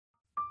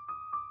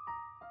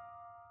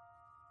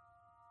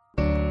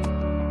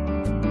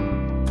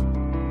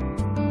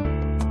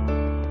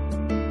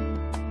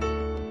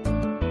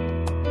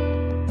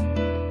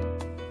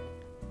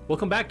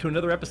Welcome back to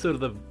another episode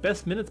of the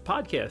Best Minutes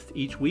podcast.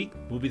 Each week,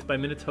 Movies by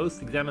Minutes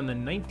hosts examine the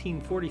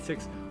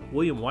 1946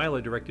 William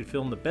Wyler directed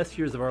film, The Best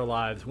Years of Our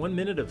Lives, 1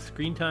 minute of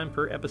screen time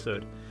per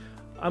episode.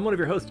 I'm one of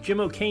your hosts, Jim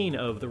O'Kane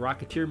of the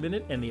Rocketeer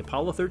Minute and the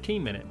Apollo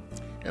 13 Minute.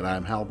 And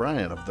I'm Hal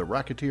Bryan of the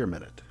Rocketeer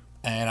Minute.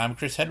 And I'm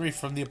Chris Henry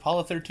from the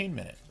Apollo 13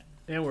 Minute.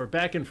 And we're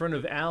back in front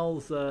of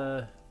Al's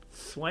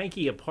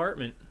swanky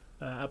apartment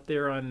up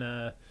there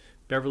on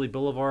Beverly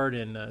Boulevard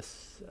and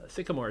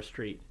Sycamore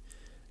Street.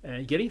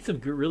 And getting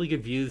some really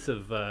good views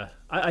of...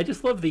 I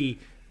just love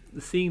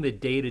seeing the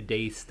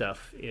day-to-day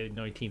stuff in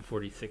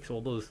 1946.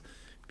 All those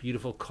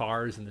beautiful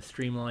cars and the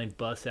streamlined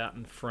bus out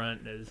in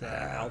front as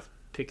Al's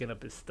picking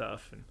up his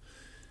stuff.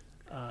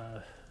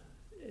 And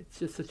it's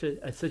just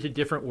such a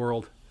different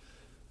world.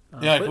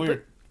 We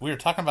were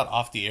talking about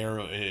off the air.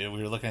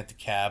 We were looking at the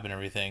cab and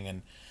everything.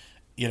 And,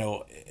 you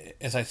know,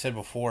 as I said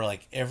before,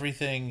 like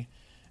everything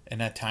in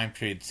that time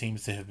period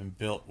seems to have been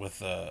built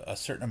with a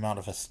certain amount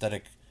of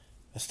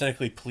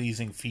aesthetically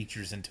pleasing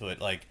features into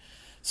it, like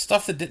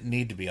stuff that didn't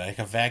need to be, like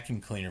a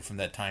vacuum cleaner from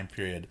that time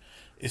period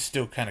is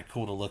still kind of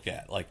cool to look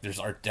at. Like there's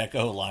Art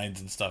Deco lines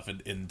and stuff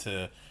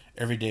into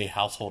everyday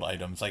household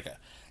items. Like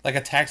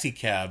a taxi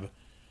cab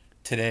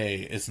today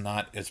is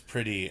not as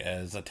pretty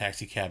as a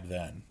taxi cab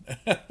then.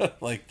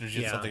 Like there's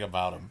just something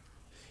about them.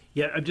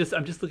 Yeah, I'm just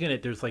looking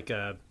at, there's like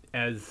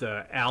as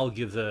Al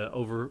gives a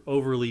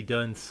overly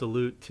done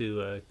salute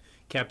to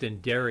Captain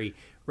Derry.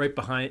 Right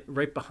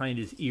behind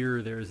his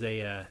ear, there's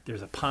a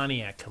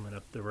Pontiac coming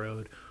up the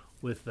road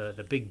with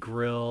the big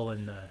grill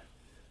and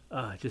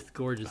just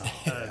gorgeous.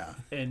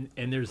 And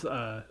there's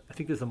I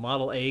think there's a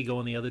Model A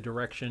going the other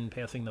direction,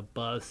 passing the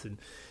bus, and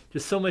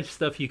just so much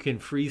stuff you can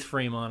freeze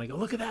frame on and go,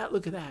 look at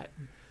that.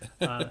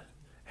 Hal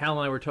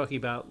and I were talking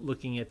about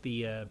looking at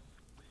the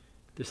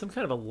there's some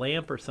kind of a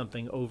lamp or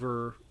something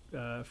over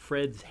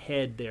Fred's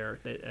head there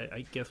that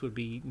I guess would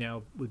be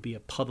a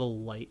puddle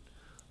light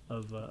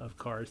of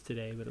cars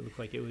today, but it looked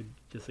like it would,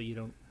 just so you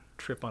don't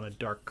trip on a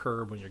dark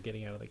curb when you're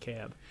getting out of the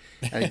cab.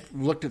 I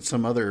looked at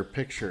some other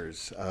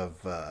pictures of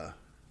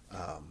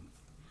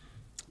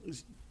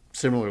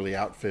similarly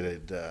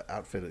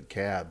outfitted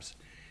cabs.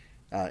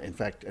 In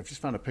fact, I've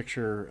just found a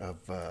picture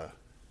of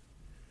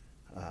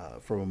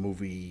from a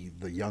movie,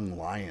 The Young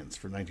Lions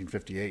from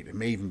 1958. It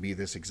may even be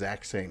this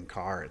exact same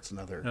car. It's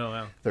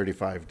another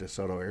 35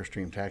 DeSoto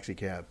Airstream taxi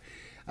cab.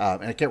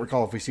 And I can't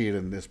recall if we see it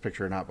in this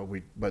picture or not,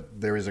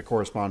 but there is a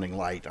corresponding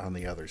light on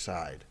the other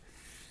side.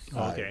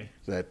 Okay.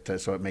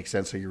 So it makes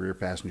sense that your rear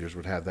passengers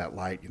would have that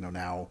light. You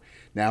know,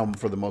 now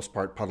for the most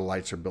part, puddle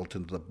lights are built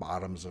into the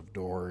bottoms of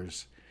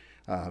doors.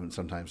 And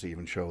sometimes they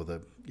even show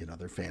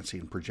they're fancy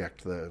and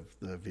project the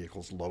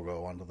vehicle's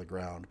logo onto the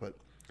ground.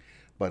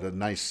 But a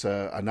nice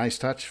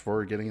touch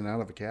for getting in and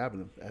out of a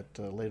cab at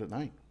late at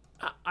night.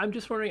 I'm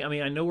just wondering. I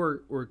mean, I know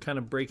we're kind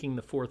of breaking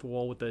the fourth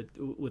wall with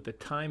the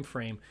time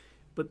frame,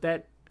 but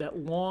that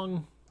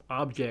long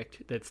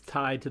object that's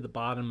tied to the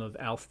bottom of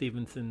Al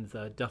Stevenson's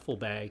duffel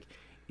bag,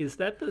 is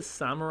that the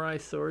samurai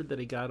sword that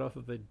he got off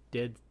of a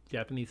dead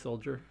Japanese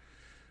soldier?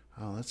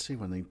 Oh, let's see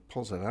when he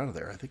pulls that out of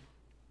there. I think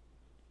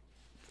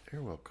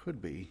very well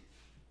could be.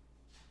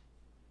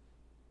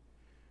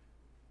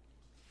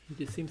 He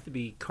just seems to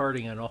be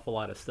carting an awful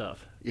lot of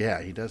stuff.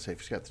 Yeah, he does.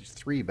 He's got these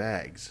 3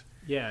 bags.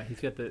 Yeah, he's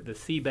got the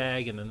sea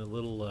bag and then the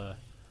little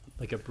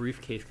like a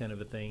briefcase kind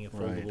of a thing,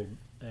 foldable,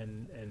 right.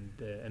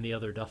 and the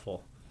other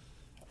duffel.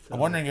 So, I'm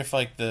wondering if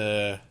like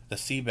the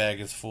sea bag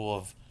is full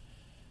of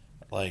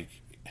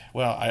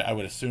I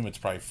would assume it's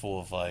probably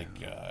full of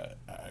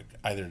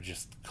either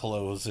just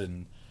clothes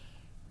and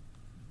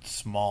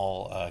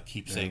small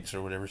keepsakes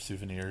or whatever,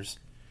 souvenirs.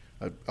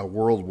 A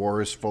World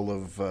War's full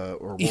of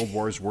or World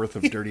War's worth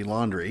of dirty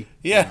laundry.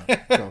 Yeah.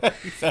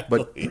 Exactly.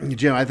 But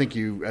Jim, I think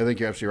you're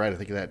absolutely right. I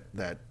think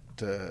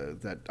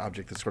that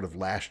object that's sort of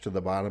lashed to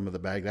the bottom of the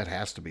bag, that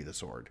has to be the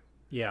sword.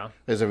 Yeah.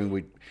 Because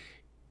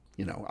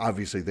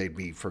obviously they'd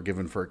be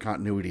forgiven for a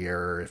continuity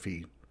error if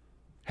he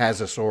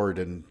has a sword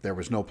and there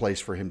was no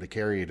place for him to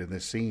carry it in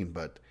this scene.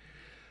 But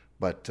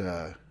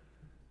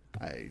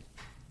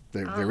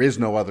there is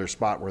no other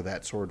spot where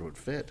that sword would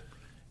fit.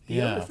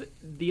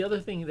 The other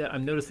thing that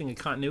I'm noticing a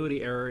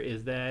continuity error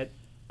is that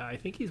I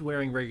think he's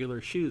wearing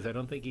regular shoes. I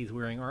don't think he's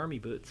wearing army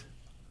boots.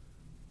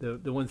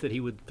 The ones that he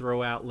would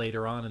throw out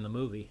later on in the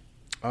movie.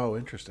 Oh,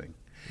 interesting.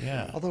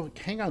 Yeah. Although,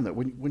 hang on,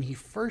 when he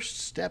first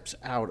steps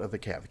out of the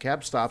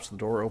cab stops, the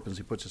door opens,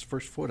 he puts his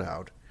first foot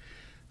out.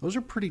 Those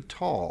are pretty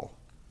tall.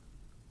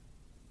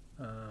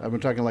 I've been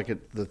talking like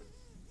at the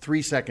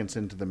 3 seconds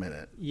into the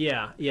minute.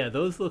 Yeah,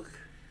 those look...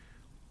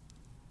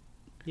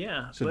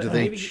 Yeah. So do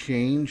they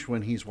change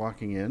when he's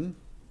walking in?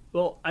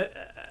 Well, I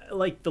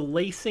like the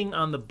lacing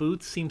on the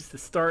boots seems to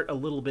start a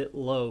little bit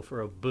low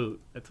for a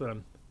boot. That's what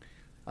I'm...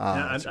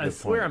 I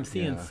swear I'm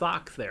seeing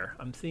socks there.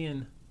 I'm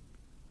seeing...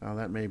 Oh,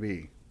 that may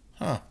be.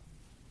 Huh.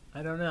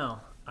 I don't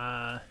know.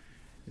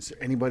 Is there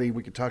anybody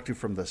we could talk to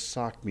from the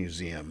Sock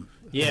Museum?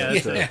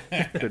 Yeah.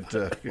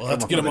 Well,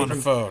 let's get him on the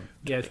phone.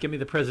 Yes, give me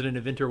the president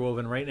of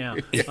Interwoven right now.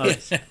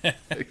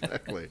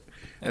 Exactly.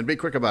 And be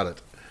quick about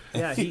it.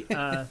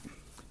 Yeah,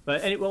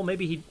 Well,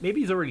 maybe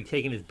he's already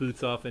taken his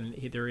boots off and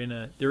they're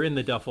in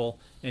the duffel,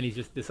 and he's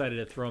just decided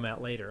to throw them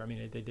out later. I mean,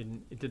 it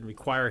didn't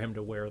require him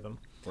to wear them.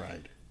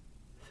 Right.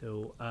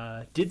 So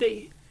did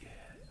they?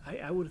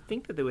 I would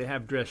think that they would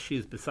have dress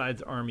shoes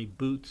besides army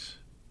boots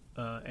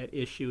at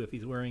issue if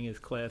he's wearing his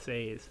Class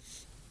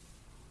A's.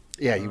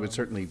 Yeah, you would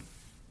certainly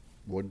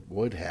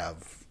would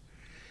have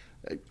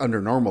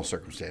under normal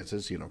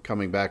circumstances.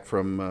 Coming back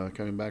from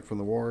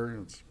the war,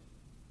 it's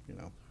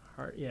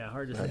hard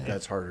to say.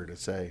 That's harder to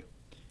say.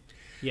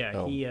 Yeah,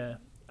 Oh.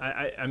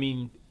 I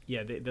mean,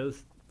 yeah,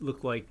 those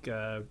look like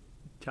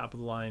top of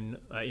the line.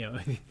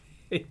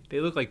 They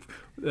look like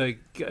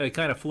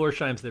kind of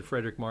Florsheim's that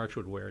Frederick March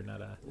would wear,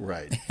 not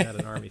Right. not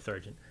an army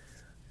sergeant.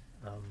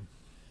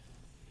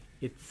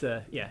 It's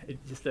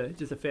just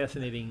a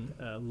fascinating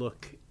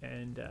look,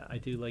 and I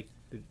do like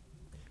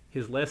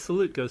his last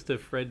salute goes to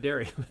Fred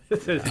Derry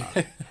as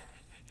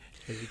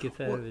he gets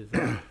out of his.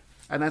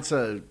 And that's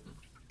I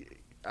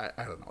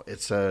don't know.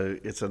 It's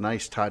a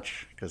nice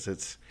touch because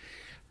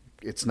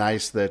it's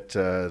nice that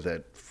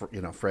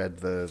Fred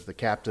the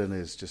captain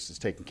is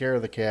taking care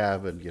of the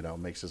cab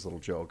and makes his little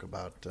joke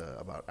about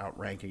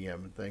outranking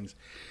him and things.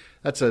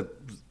 That's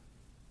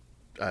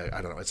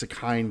I don't know. It's a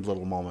kind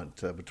little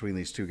moment between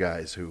these two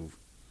guys who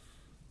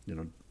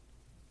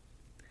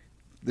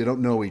they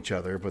don't know each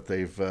other, but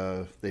they've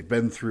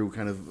been through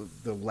kind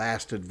of the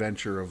last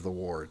adventure of the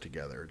war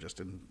together, just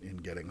in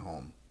getting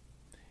home.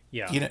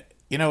 Yeah.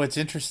 It's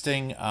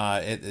interesting.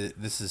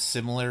 This is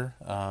similar,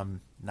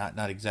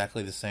 not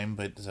exactly the same,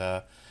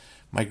 but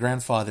my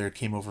grandfather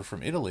came over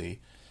from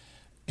Italy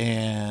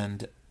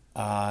and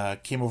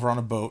came over on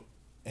a boat,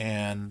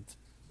 and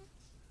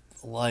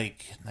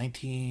like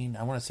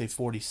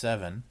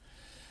 47,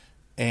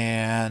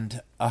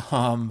 and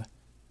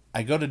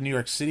I go to New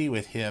York City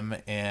with him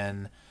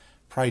in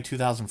probably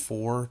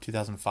 2004,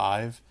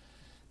 2005,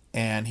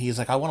 and he's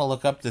like, I want to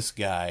look up this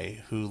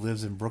guy who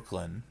lives in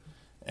Brooklyn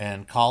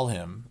and call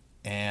him.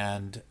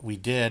 And we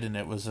did, and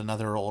it was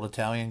another old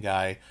Italian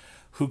guy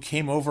who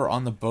came over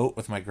on the boat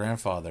with my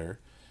grandfather,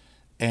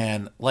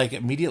 and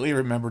immediately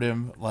remembered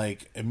him,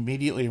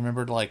 immediately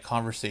remembered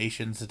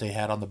conversations that they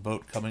had on the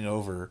boat coming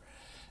over.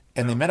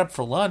 And they met up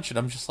for lunch, and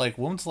I'm just like,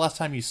 when was the last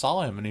time you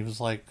saw him? And he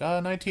was like,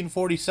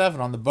 1947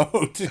 on the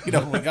boat. We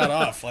got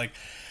off.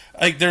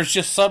 There's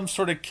just some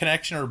sort of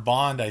connection or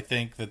bond, I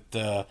think, that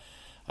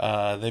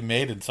they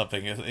made in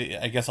something.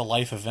 I guess a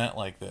life event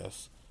like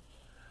this.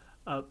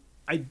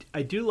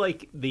 I do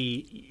like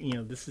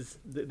this is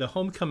the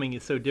homecoming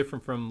is so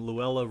different from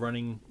Luella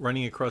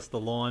running across the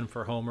lawn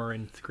for Homer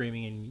and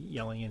screaming and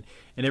yelling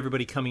and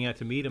everybody coming out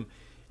to meet him.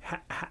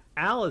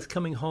 Al is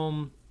coming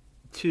home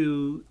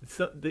to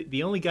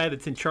the only guy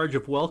that's in charge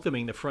of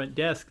welcoming the front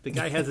desk. The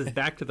guy has his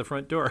back to the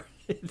front door.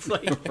 It's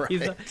like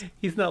Right.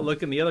 he's not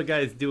looking. The other guy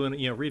is doing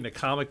reading a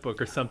comic book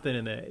or something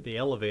in the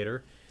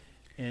elevator,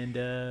 and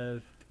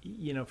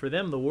for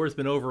them the war's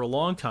been over a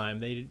long time.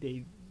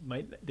 They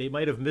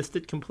might have missed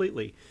it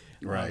completely.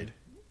 Right.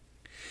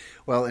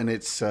 Well, and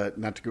it's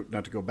not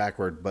to go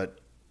backward, but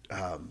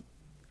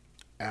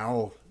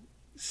Al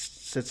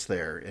sits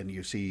there, and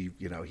you see,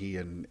 he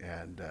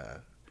and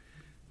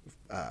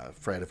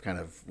Fred have kind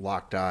of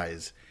locked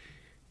eyes.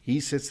 He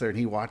sits there and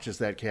he watches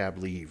that cab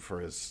leave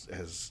for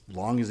as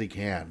long as he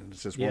can. And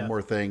it's just one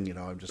more thing,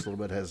 I'm just a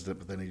little bit hesitant,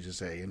 but then he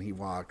just and he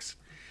walks,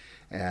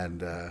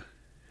 and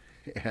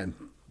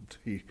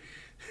he.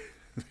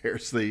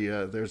 There's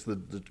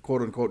the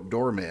quote unquote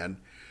doorman,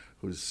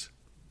 who's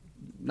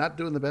not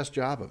doing the best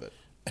job of it.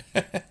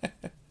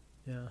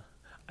 Yeah,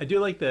 I do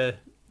like the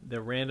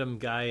random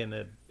guy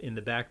in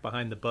the back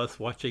behind the bus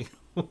watching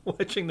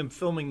them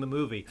filming the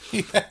movie.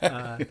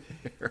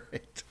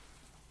 Right.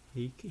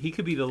 He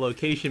could be the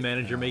location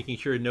manager, making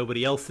sure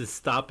nobody else is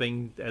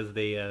stopping as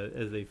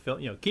they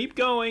film. Keep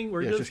going.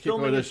 We're just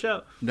filming a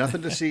show.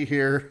 Nothing to see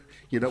here.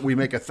 We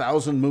make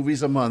 1,000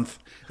 movies a month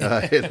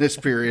in this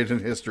period in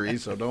history,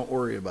 so don't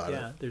worry about it.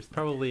 Yeah, there's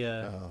probably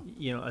a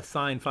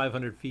sign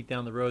 500 feet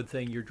down the road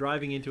saying you're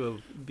driving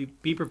into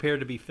be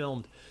prepared to be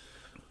filmed.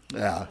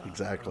 Yeah,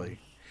 exactly.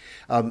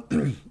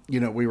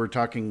 We were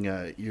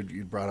talking.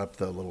 You brought up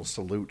the little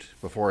salute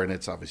before, and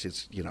it's obviously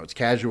it's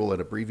casual and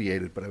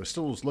abbreviated, but I was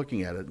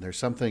looking at it, and there's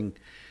something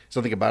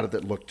about it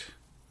that looked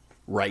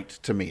right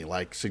to me,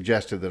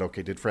 suggested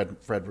that did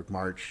Frederick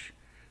March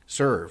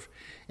serve?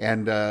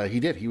 And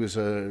he did. He was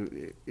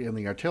in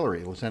the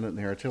artillery, lieutenant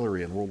in the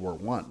artillery in World War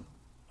I.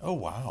 Oh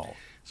wow!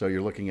 So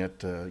you're looking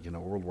at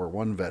World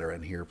War I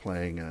veteran here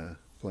playing a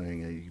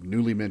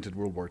newly minted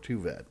World War II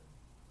vet.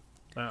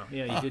 Wow,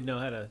 yeah, you did know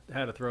how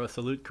to throw a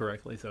salute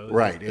correctly. So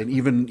right, and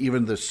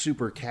even the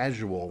super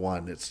casual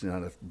one, it's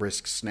not a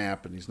brisk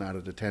snap, and he's not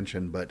at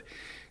attention, but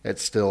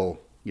it's still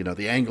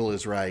the angle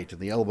is right,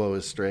 and the elbow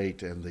is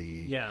straight, and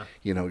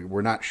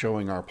we're not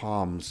showing our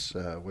palms,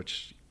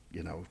 which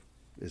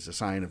is a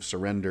sign of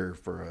surrender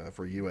for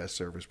a U.S.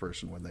 service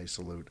person when they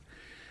salute.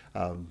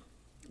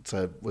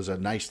 Was a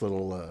nice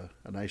little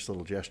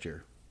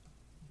gesture.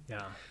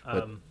 Yeah.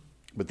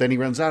 But then he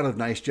runs out of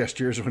nice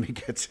gestures when he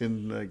gets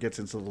into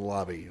the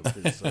lobby.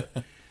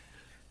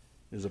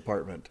 his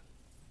apartment.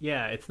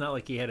 Yeah, it's not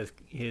like he had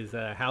his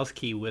house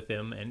key with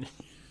him, and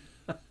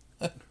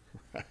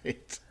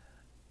Right.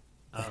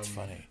 That's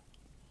funny.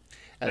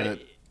 And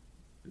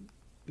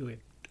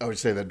I would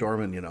say that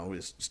doorman,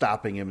 is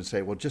stopping him and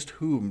say, "Well, just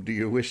whom do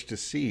you wish to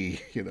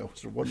see?"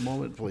 So one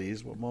moment,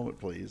 please. One moment,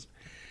 please.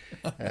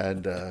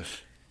 And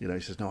he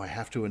says, "No, I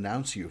have to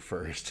announce you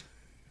first."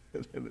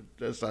 And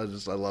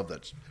I love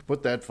that.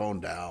 Put that phone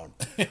down.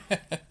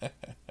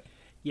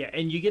 Yeah,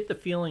 and you get the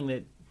feeling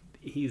that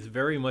he's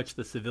very much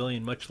the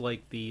civilian, much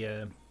like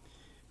the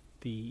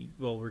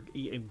we're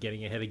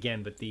getting ahead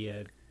again, but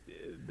the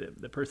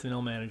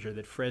personnel manager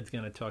that Fred's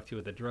going to talk to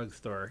at the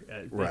drugstore.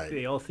 Right.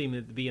 They all seem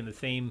to be in the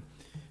same.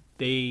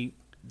 They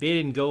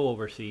didn't go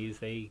overseas.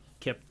 They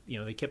kept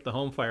the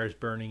home fires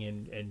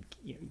burning and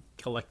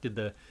collected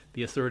the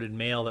assorted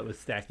mail that was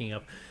stacking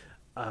up.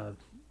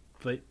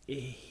 But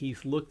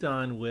he's looked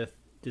on with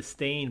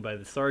disdain by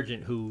the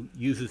sergeant, who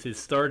uses his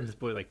sergeant's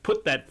voice, like,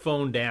 "Put that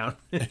phone down."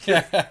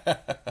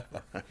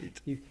 Right.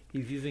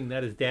 He's using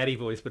that as daddy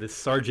voice, but his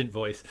sergeant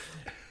voice.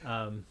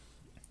 And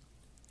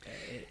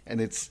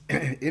it's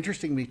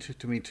interesting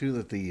to me too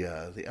that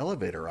the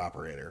elevator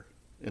operator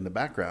in the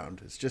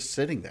background is just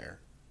sitting there.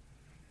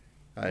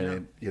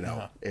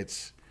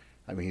 It's.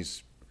 I mean,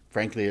 he's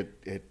frankly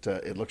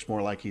it looks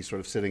more like he's sort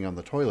of sitting on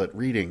the toilet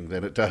reading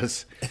than it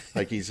does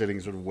like he's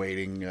sitting sort of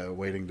waiting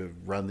to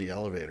run the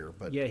elevator.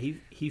 But yeah,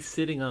 he's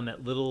sitting on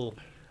that little.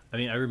 I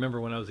mean, I remember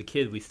when I was a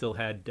kid, we still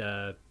had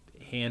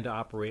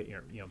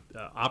operator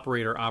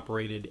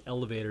operated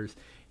elevators,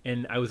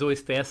 and I was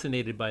always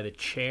fascinated by the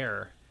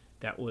chair.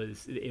 It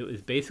was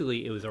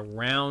a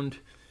round.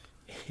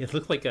 It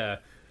looked like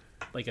a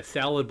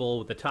salad bowl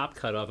with the top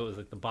cut off. It was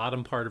like the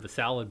bottom part of a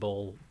salad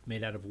bowl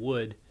made out of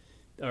wood,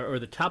 or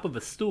the top of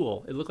a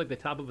stool. It looked like the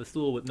top of a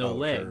stool with no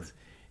legs, sure.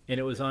 And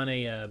it was on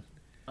a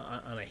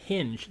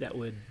hinge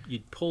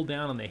you'd pull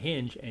down on the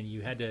hinge, and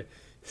you had to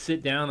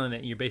sit down on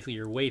it. And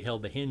your weight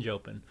held the hinge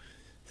open,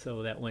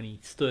 so that when he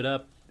stood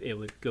up, it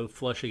would go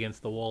flush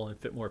against the wall and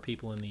fit more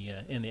people in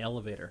the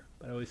elevator.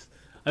 But I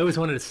always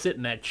wanted to sit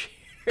in that chair.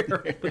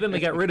 But then they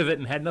got rid of it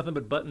and had nothing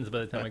but buttons by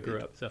the time I grew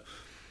up. So,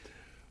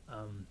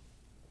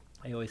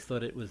 I always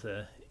thought it was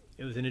an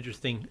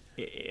interesting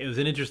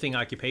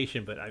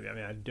occupation. But I mean,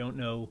 I don't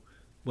know,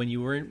 when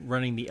you weren't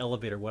running the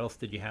elevator, what else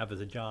did you have as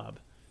a job?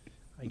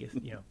 I guess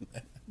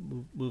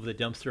move the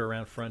dumpster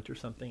around front or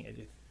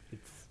something.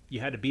 You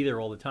had to be there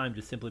all the time,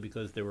 just simply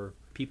because there were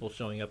people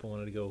showing up and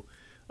wanted to go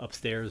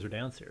upstairs or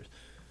downstairs.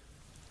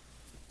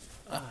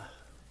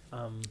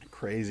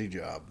 Crazy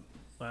job.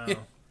 Wow.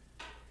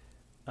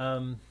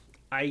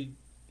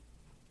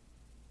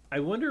 I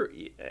wonder,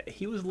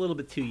 he was a little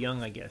bit too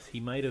young, I guess. He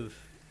might have,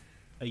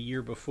 a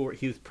year before,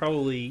 he's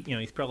probably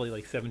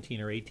like 17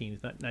 or 18.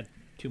 He's not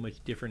too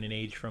much different in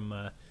age from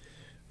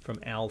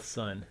Al's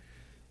son.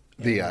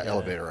 The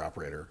elevator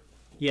operator.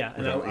 Yeah,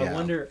 and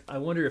I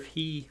wonder if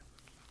he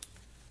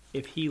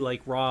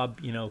like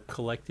Rob,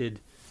 collected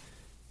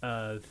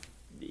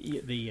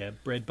the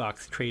bread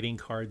box trading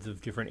cards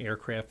of different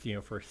aircraft,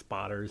 for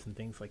spotters and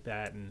things like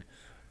that, and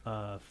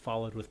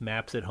followed with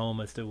maps at home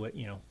as to what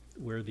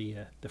where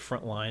the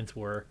front lines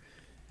were,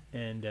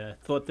 and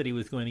thought that he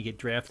was going to get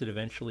drafted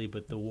eventually,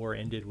 but the war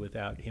ended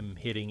without him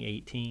hitting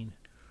 18.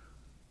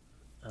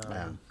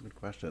 Good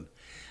question.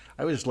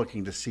 I was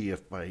looking to see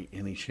if by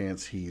any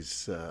chance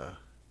he's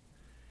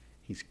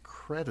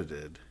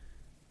credited.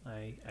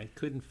 I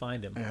couldn't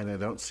find him, and I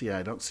don't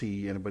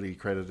see anybody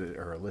credited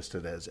or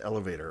listed as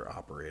elevator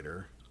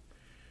operator.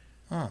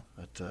 Huh.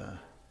 But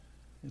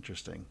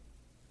interesting.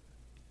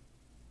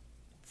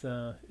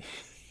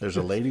 There's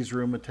a ladies'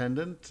 room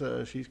attendant.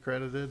 She's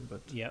credited,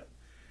 but yep.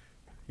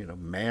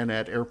 Man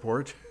at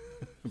airport,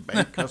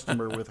 bank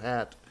customer with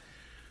hat.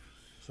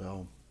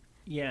 So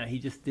yeah, he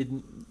just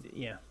didn't.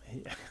 Yeah,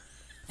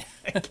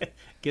 I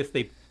guess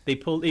they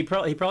pulled. He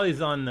probably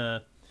is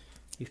on.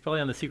 He's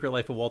probably on The Secret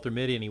Life of Walter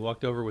Mitty, and he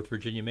walked over with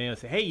Virginia Mayo and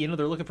said, "Hey,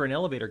 they're looking for an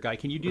elevator guy.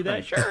 Can you do that?"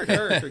 Right. Sure.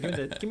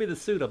 Give me the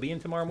suit. I'll be in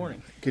tomorrow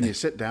morning. Can you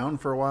sit down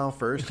for a while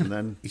first, and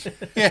then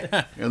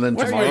and then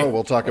tomorrow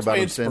we'll talk about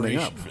him standing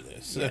up. For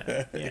this?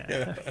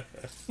 Yeah.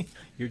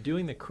 You're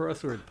doing the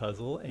crossword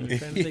puzzle, and you're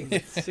trying to think the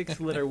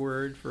 6-letter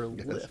word for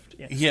lift.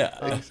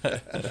 Yeah.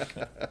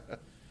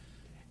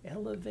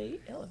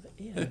 Elevate.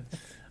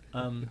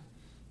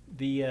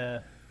 Yeah.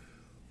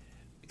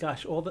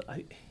 Gosh, all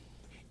the.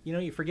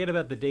 You forget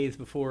about the days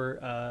before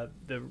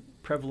the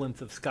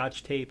prevalence of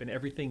Scotch tape, and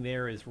everything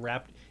there is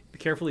wrapped,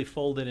 carefully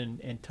folded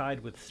and tied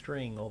with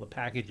string. All the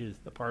packages,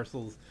 the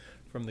parcels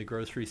from the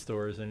grocery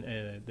stores and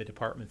the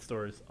department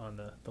stores on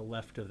the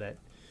left of that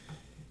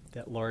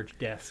large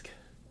desk.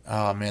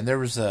 Oh man, there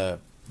was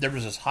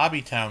this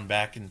hobby town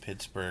back in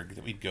Pittsburgh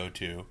that we'd go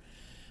to.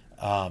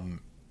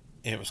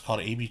 It was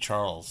called A.B.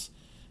 Charles,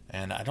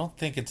 and I don't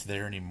think it's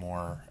there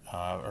anymore,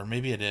 or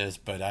maybe it is,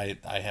 but I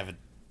haven't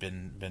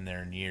been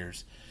there in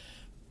years.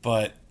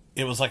 But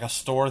it was like a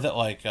store that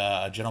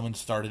a gentleman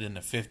started in the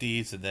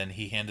 50s, and then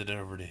he handed it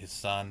over to his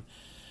son,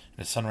 and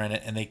his son ran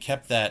it, and they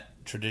kept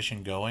that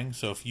tradition going.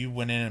 So if you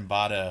went in and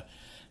bought a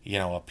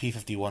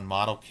P-51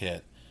 model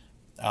kit,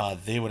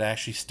 they would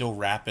actually still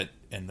wrap it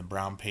in the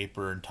brown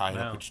paper and tie it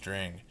up with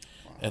string.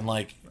 And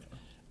like,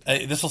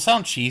 this will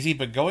sound cheesy,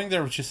 but going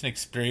there was just an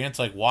experience.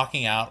 Like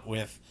walking out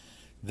with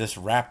this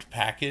wrapped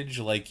package,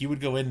 like you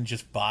would go in and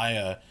just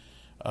buy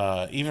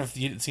even if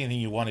you didn't see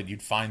anything you wanted,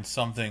 you'd find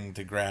something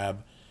to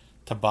grab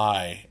to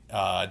buy,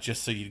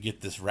 just so you'd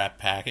get this wrap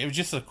pack. It was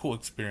just a cool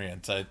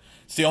experience.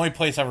 It's the only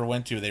place I ever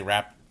went to they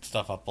wrap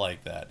stuff up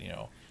like that.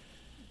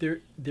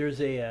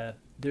 There's a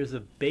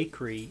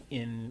bakery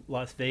in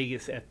Las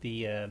Vegas at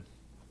the I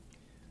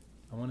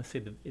want to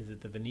say is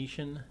it the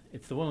Venetian?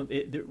 It's the one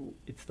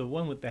it's the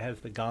one that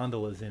has the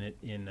gondolas in it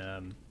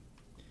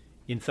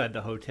inside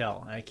the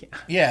hotel. I can't.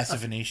 Yeah, it's the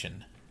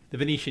Venetian. The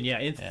Venetian,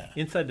 yeah.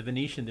 Inside the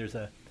Venetian, there's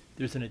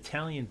an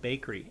Italian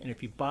bakery, and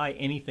if you buy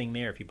anything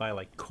there, if you buy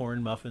like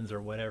corn muffins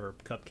or whatever,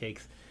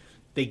 cupcakes,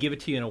 they give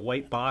it to you in a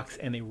white box,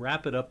 and they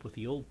wrap it up with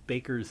the old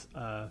baker's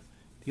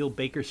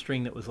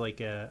string that was like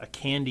a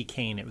candy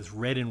cane. It was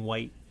red and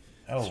white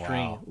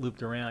string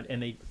looped around,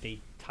 and they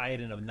tie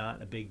it in a knot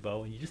in a big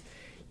bow, and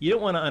you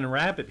don't want to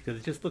unwrap it because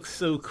it just looks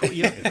so cool.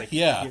 It's like,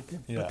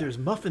 but there's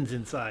muffins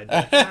inside.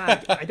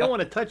 I don't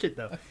want to touch it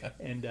though.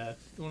 And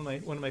one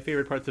of my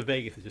favorite parts of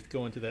Vegas is just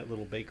going to that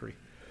little bakery.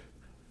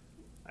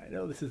 I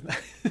know this is not.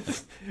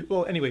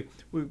 Well, anyway,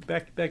 we're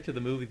back to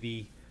the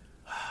movie.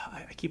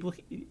 I keep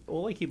looking.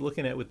 All I keep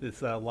looking at with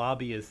this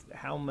lobby is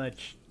how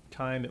much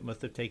time it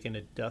must have taken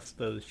to dust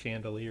those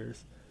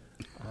chandeliers.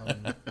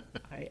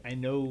 I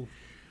know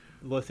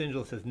Los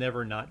Angeles has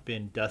never not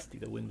been dusty.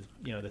 The winds,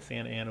 the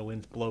Santa Ana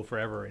winds blow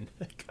forever, and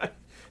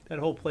that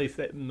whole place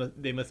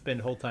they must spend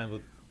the whole time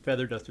with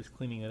feather dusters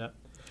cleaning it up.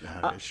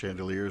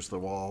 Chandeliers, the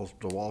wall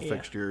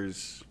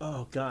fixtures.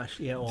 Oh gosh,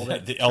 yeah, all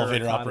that. The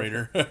elevator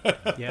operator.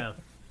 Yeah.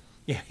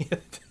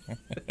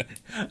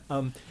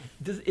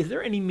 Is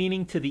there any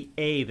meaning to the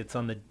A that's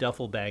on the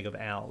duffel bag of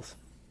Al's?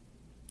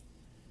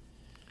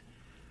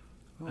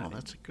 Oh,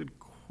 that's a good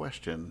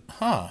question.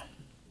 Huh.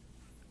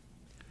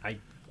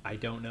 I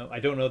don't know.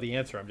 I don't know the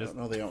answer. I don't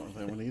know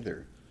that one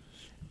either.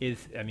 They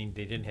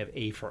didn't have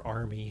A for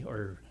Army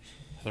or...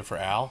 Is it for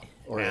Al?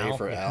 Or Al? A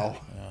for Al.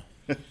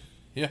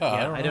 Yeah,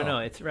 I don't know.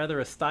 It's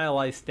rather a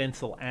stylized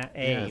stencil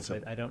A,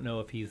 but I don't know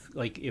if he's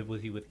like,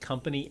 was he with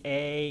Company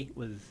A?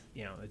 Is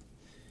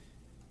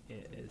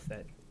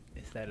that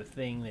a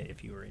thing that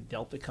if you were in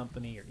Delta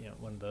Company or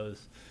one of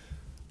those?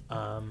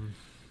 It's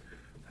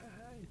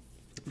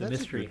a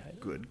mystery. A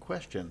good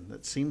question.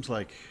 That seems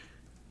like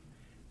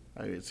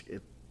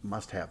it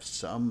must have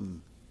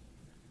some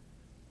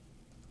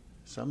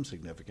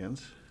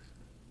significance.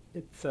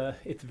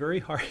 It's very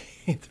hard.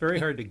 It's very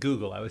hard to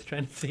Google. I was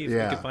trying to see if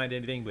I could find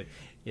anything, but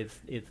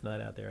it's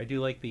not out there. I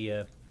do like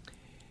the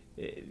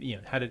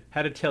how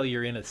to tell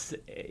you're on a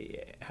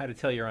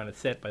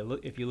set by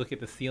if you look at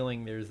the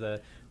ceiling. There's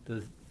the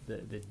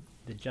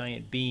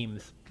giant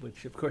beams,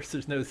 which of course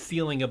there's no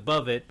ceiling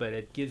above it, but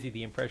it gives you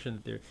the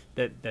impression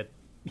that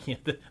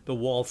the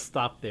walls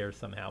stop there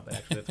somehow. But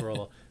actually,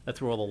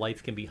 that's where all the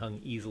lights can be hung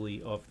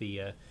easily off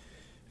the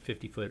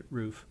 50-foot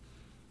roof.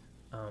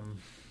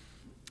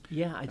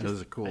 That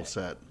was a cool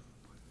set.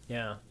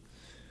 Yeah.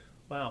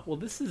 Wow. Well,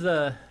 this is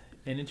an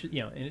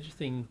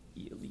interesting.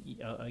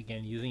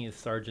 Again, using his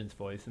sergeant's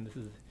voice, and this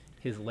is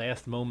his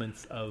last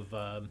moments of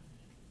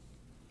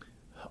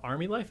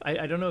Army life.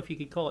 I don't know if you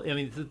could call it. I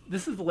mean,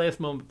 this is the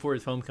last moment before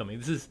his homecoming.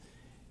 This is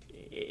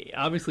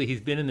obviously he's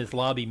been in this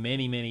lobby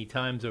many, many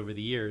times over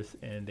the years,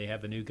 and they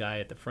have a new guy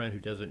at the front who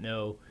doesn't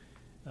know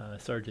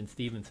Sergeant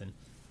Stevenson.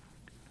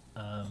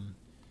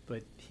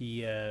 But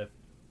he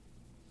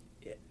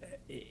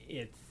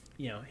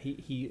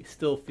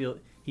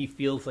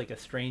feels like a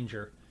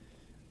stranger,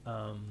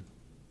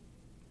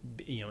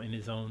 in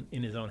his own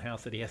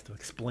house, that he has to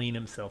explain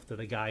himself to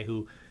the guy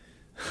who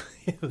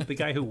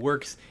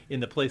works in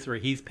the place where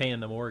he's paying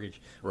the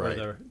mortgage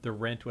or the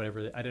rent,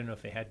 whatever. I don't know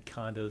if they had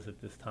condos at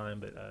this time,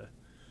 but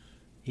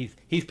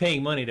he's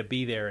paying money to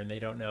be there, and they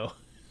don't know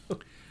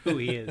who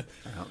he is.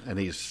 And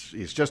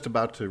he's just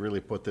about to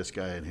really put this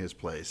guy in his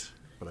place,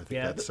 but I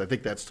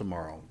think that's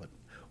tomorrow. But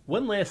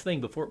one last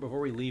thing before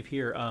we leave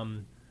here,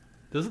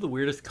 those are the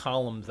weirdest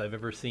columns I've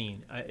ever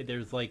seen.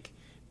 They're like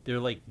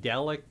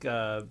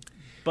Dalek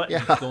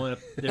buttons going up.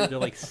 They're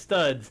like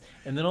studs,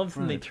 and then all of a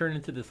sudden they turn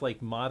into this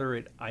like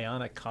moderate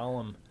ionic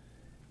column,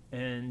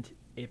 and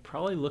it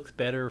probably looks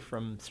better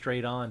from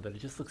straight on, but it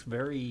just looks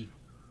very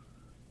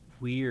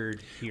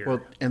weird here.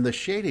 Well, and the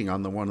shading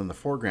on the one in the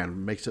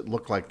foreground makes it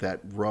look like that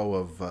row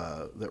of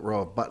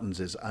buttons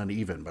is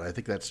uneven, but I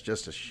think that's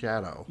just a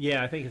shadow.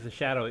 Yeah, I think it's a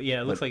shadow.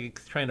 Yeah, it looks like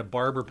it's trying to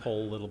barber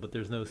pole a little, but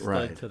there's no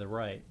stud to the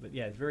right. But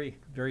yeah, it's very,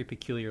 very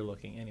peculiar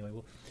looking. Anyway,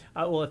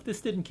 well, if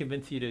this didn't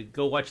convince you to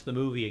go watch the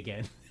movie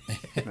again,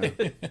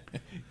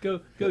 go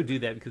do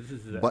that, because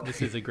this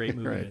is a great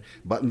movie. Right.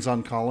 Buttons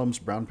on columns,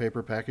 brown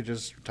paper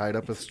packages tied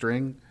up with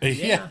string.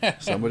 Yeah.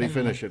 Somebody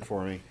finish it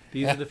for me.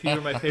 These are the few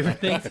of my favorite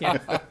things. Yeah.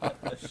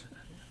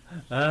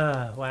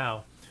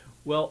 Wow.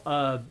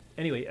 Well,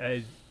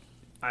 anyway,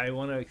 I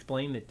want to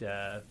explain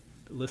that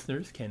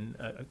listeners can,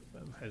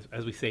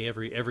 as we say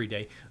every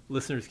day,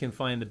 listeners can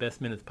find the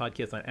Best Minutes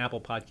podcast on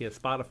Apple Podcasts,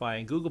 Spotify,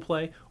 and Google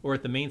Play, or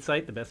at the main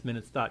site,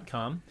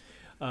 thebestminutes.com.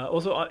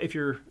 Also, if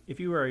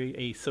you are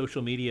a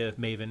social media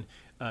maven,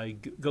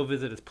 go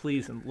visit us,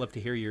 please, and love to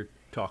hear your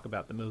talk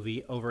about the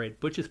movie over at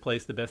Butch's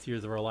Place, The Best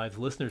Years of Our Lives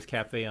Listeners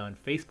Cafe on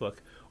Facebook,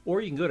 or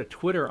you can go to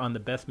Twitter on The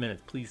Best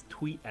Minutes. Please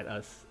tweet at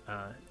us.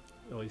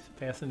 Always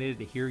fascinated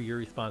to hear your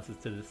responses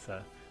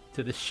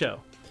to this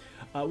show.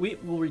 We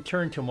will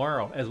return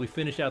tomorrow as we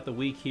finish out the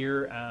week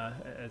here,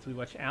 as we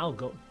watch Al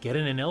go get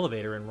in an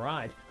elevator and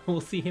ride.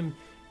 We'll see him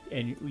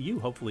and you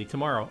hopefully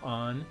tomorrow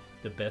on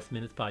the Best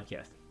Minutes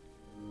podcast.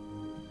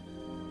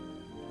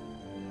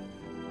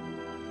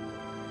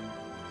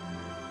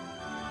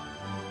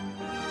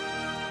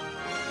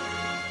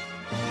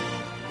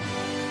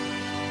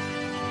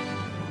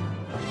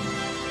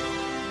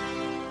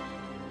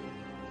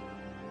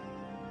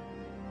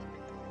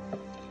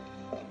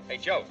 Hey,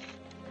 Joe,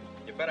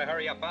 you better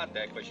hurry up out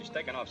there, because she's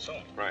taking off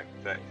soon. Right,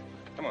 thanks.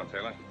 Come on,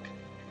 Taylor.